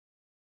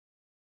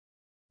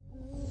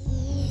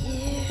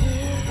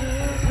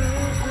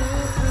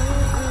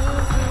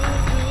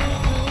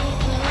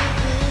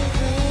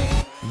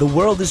The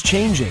world is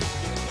changing,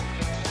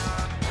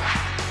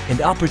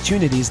 and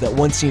opportunities that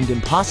once seemed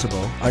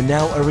impossible are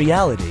now a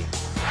reality.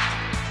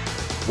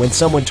 When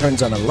someone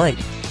turns on a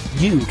light,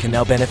 you can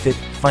now benefit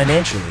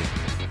financially.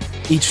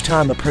 Each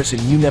time a person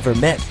you never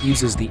met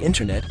uses the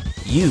internet,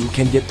 you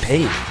can get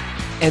paid.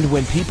 And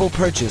when people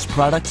purchase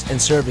products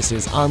and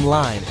services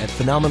online at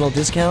phenomenal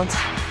discounts,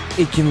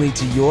 it can lead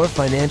to your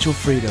financial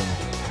freedom.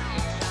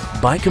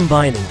 By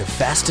combining the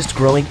fastest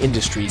growing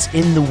industries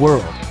in the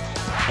world,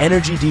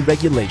 energy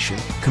deregulation,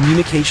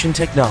 communication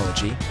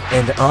technology,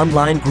 and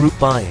online group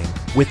buying,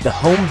 with the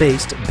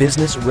home-based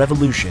business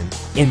revolution,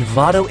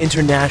 Envato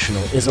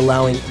International is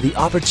allowing the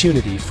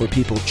opportunity for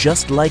people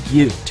just like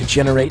you to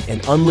generate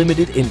an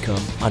unlimited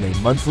income on a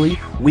monthly,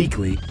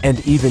 weekly,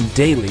 and even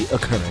daily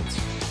occurrence.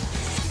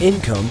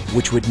 Income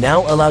which would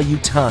now allow you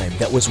time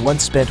that was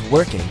once spent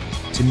working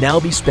to now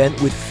be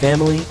spent with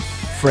family,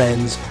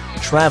 friends,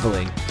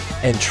 traveling,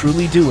 and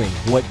truly doing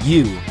what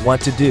you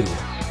want to do.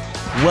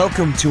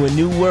 Welcome to a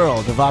new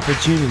world of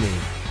opportunity.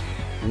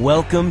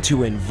 Welcome to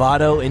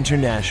Envato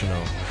International.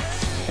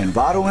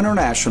 Envato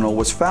International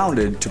was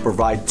founded to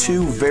provide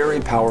two very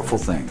powerful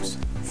things.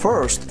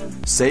 First,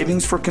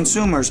 savings for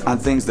consumers on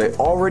things they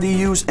already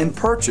use and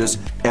purchase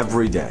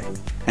every day.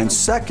 And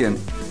second,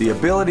 the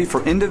ability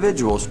for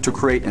individuals to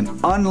create an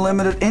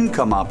unlimited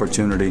income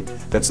opportunity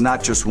that's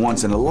not just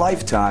once in a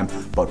lifetime,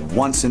 but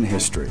once in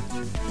history.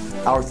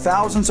 Our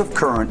thousands of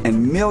current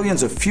and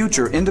millions of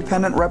future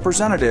independent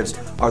representatives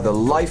are the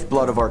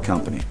lifeblood of our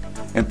company.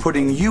 And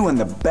putting you in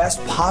the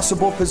best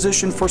possible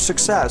position for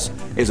success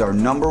is our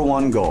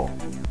 #1 goal.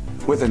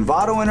 With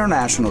Envato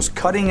International's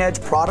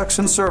cutting-edge products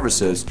and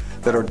services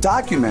that are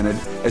documented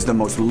as the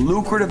most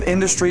lucrative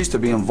industries to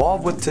be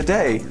involved with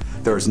today,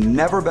 there has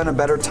never been a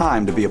better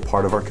time to be a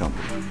part of our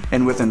company.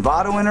 And with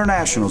Envato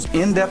International's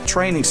in-depth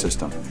training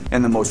system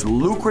and the most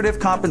lucrative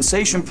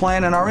compensation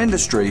plan in our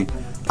industry,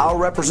 our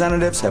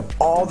representatives have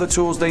all the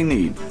tools they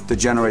need to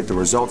generate the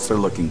results they're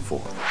looking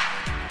for.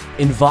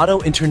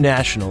 Envato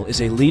International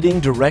is a leading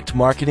direct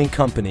marketing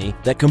company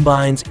that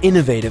combines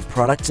innovative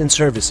products and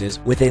services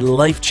with a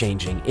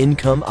life-changing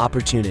income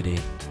opportunity.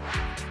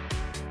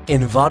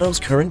 Envato's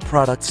current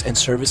products and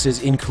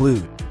services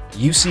include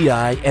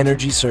UCI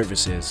Energy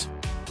Services,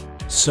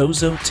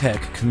 Sozo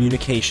Tech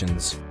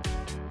Communications,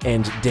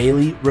 and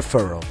Daily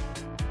Referral.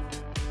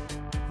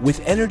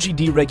 With energy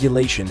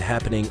deregulation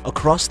happening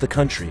across the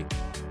country,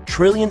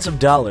 trillions of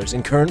dollars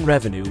in current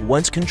revenue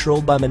once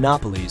controlled by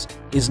monopolies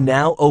is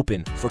now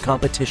open for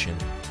competition.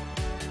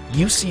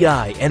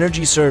 UCI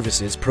Energy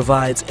Services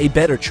provides a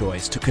better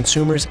choice to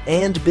consumers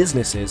and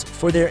businesses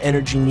for their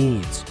energy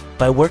needs.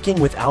 By working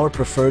with our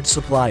preferred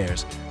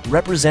suppliers,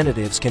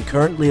 representatives can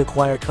currently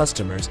acquire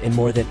customers in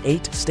more than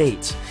 8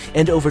 states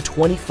and over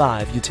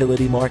 25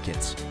 utility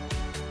markets.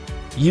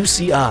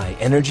 UCI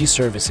Energy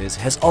Services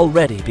has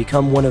already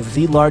become one of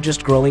the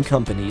largest growing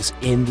companies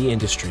in the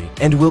industry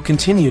and will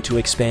continue to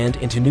expand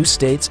into new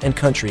states and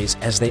countries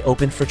as they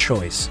open for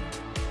choice.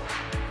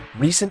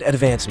 Recent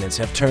advancements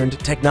have turned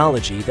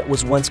technology that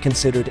was once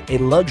considered a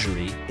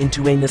luxury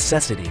into a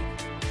necessity.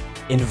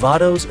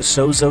 Envato's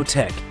Sozo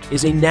Tech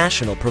is a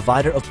national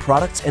provider of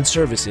products and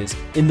services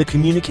in the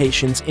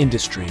communications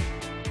industry.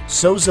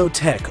 Sozo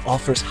Tech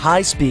offers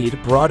high-speed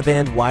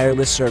broadband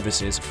wireless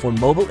services for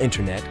mobile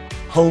internet,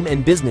 home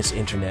and business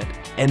internet,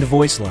 and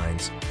voice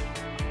lines.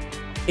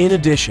 In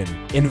addition,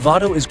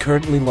 Envato is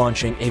currently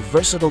launching a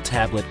versatile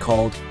tablet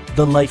called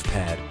the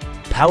LifePad,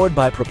 powered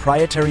by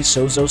proprietary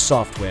Sozo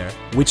software,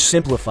 which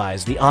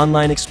simplifies the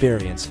online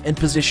experience and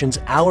positions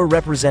our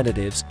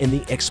representatives in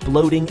the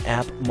exploding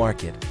app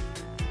market.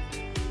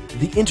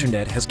 The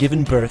internet has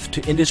given birth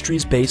to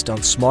industries based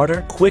on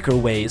smarter, quicker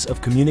ways of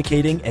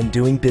communicating and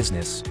doing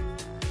business.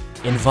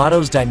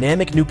 Envato's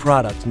dynamic new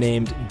product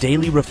named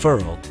Daily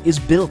Referral is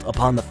built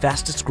upon the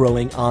fastest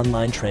growing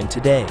online trend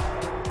today,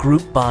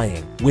 group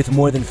buying, with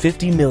more than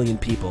 50 million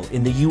people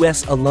in the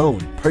US alone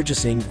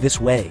purchasing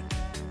this way.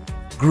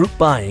 Group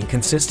buying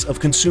consists of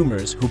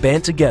consumers who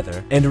band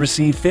together and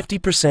receive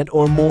 50%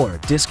 or more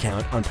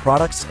discount on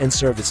products and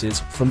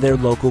services from their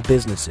local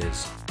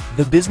businesses.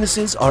 The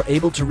businesses are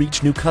able to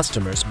reach new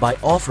customers by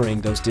offering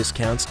those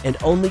discounts and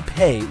only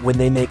pay when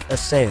they make a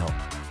sale.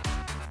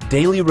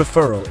 Daily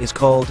Referral is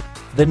called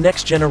the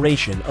next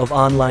generation of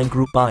online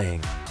group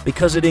buying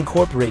because it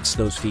incorporates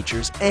those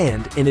features,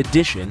 and in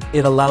addition,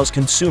 it allows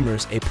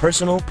consumers a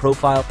personal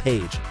profile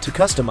page to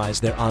customize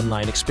their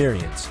online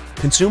experience.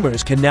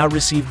 Consumers can now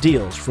receive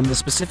deals from the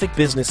specific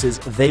businesses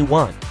they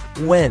want,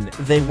 when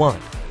they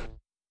want.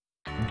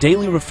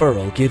 Daily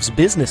Referral gives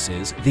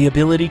businesses the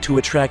ability to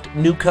attract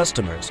new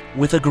customers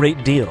with a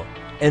great deal,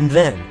 and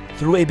then,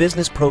 through a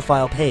business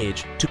profile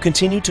page, to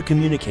continue to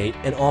communicate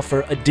and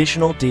offer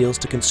additional deals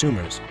to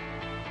consumers.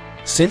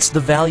 Since the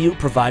value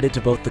provided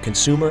to both the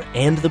consumer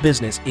and the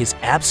business is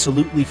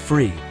absolutely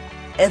free,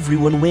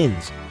 everyone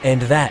wins,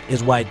 and that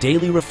is why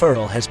Daily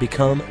Referral has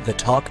become the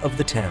talk of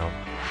the town.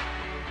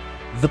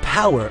 The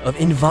power of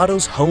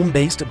Envato's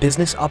home-based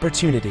business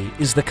opportunity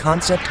is the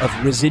concept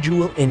of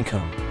residual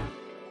income.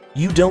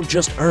 You don't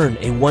just earn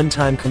a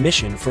one-time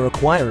commission for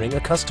acquiring a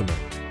customer.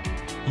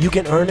 you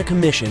can earn a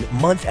commission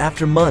month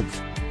after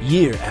month,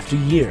 year after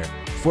year,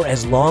 for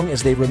as long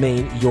as they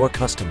remain your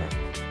customer.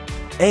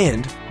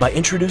 And by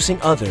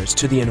introducing others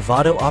to the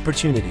Envato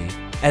opportunity,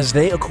 as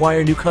they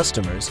acquire new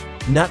customers,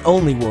 not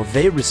only will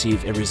they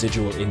receive a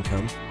residual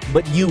income,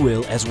 but you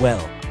will as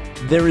well.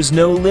 There is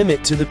no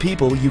limit to the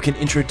people you can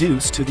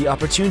introduce to the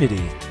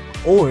opportunity,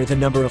 or the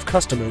number of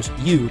customers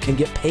you can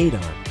get paid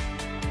on.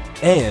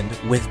 And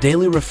with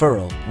daily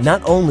referral,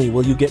 not only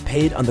will you get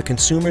paid on the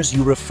consumers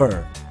you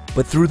refer,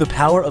 but through the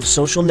power of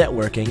social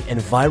networking and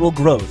viral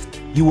growth,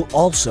 you will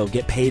also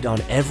get paid on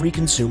every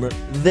consumer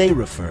they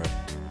refer.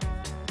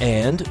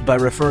 And by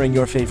referring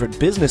your favorite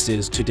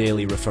businesses to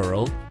daily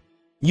referral,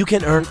 you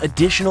can earn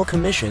additional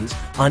commissions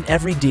on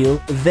every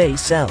deal they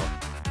sell.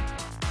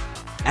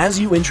 As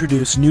you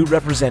introduce new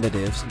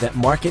representatives that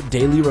market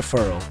daily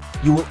referral,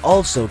 you will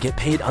also get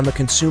paid on the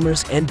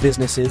consumers and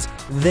businesses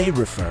they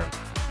refer.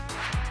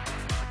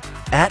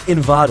 At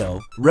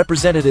Envato,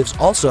 representatives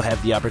also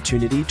have the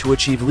opportunity to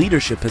achieve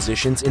leadership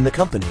positions in the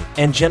company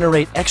and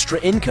generate extra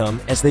income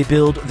as they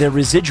build their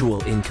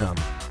residual income.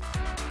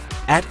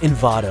 At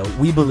Envato,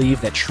 we believe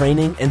that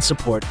training and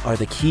support are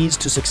the keys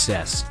to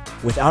success.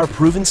 With our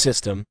proven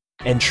system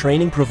and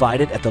training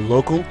provided at the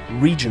local,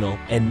 regional,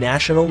 and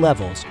national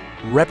levels,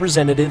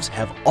 representatives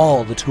have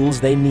all the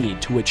tools they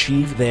need to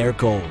achieve their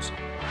goals.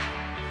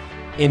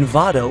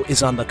 Envato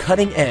is on the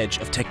cutting edge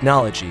of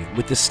technology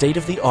with the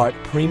state-of-the-art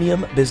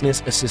Premium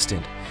Business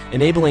Assistant,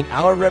 enabling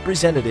our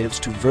representatives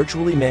to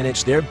virtually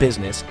manage their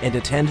business and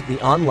attend the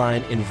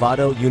online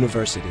Envato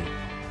University.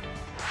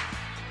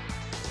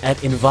 At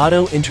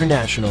Envato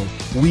International,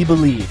 we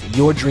believe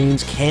your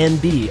dreams can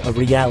be a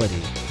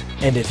reality.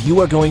 And if you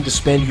are going to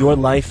spend your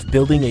life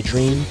building a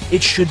dream,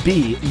 it should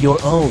be your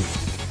own.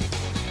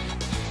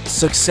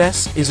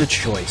 Success is a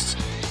choice,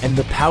 and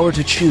the power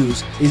to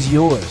choose is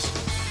yours.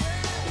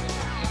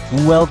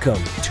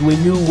 Welcome to a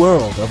new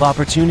world of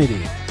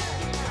opportunity.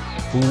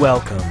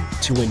 Welcome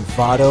to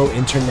Envato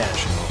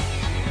International.